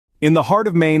In the heart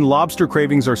of Maine, lobster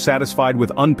cravings are satisfied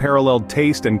with unparalleled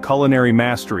taste and culinary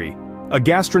mastery. A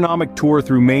gastronomic tour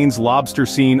through Maine's lobster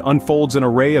scene unfolds an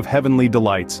array of heavenly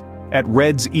delights. At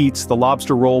Red's Eats, the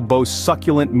lobster roll boasts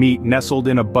succulent meat nestled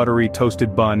in a buttery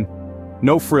toasted bun.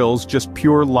 No frills, just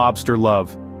pure lobster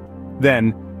love.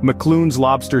 Then, McClune's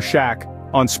Lobster Shack,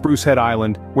 on Sprucehead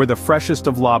Island, where the freshest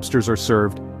of lobsters are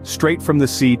served, straight from the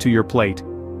sea to your plate.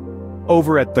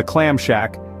 Over at the Clam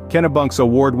Shack, Kennebunk's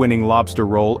award-winning lobster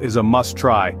roll is a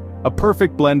must-try, a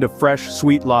perfect blend of fresh,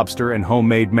 sweet lobster and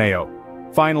homemade mayo.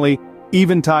 Finally,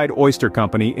 Eventide Oyster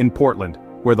Company in Portland,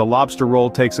 where the lobster roll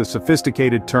takes a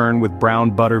sophisticated turn with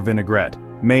brown butter vinaigrette.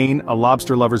 Maine, a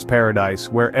lobster lover's paradise,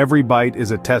 where every bite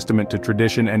is a testament to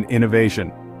tradition and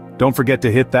innovation. Don't forget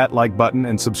to hit that like button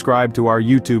and subscribe to our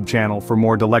YouTube channel for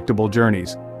more delectable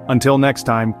journeys. Until next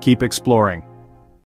time, keep exploring.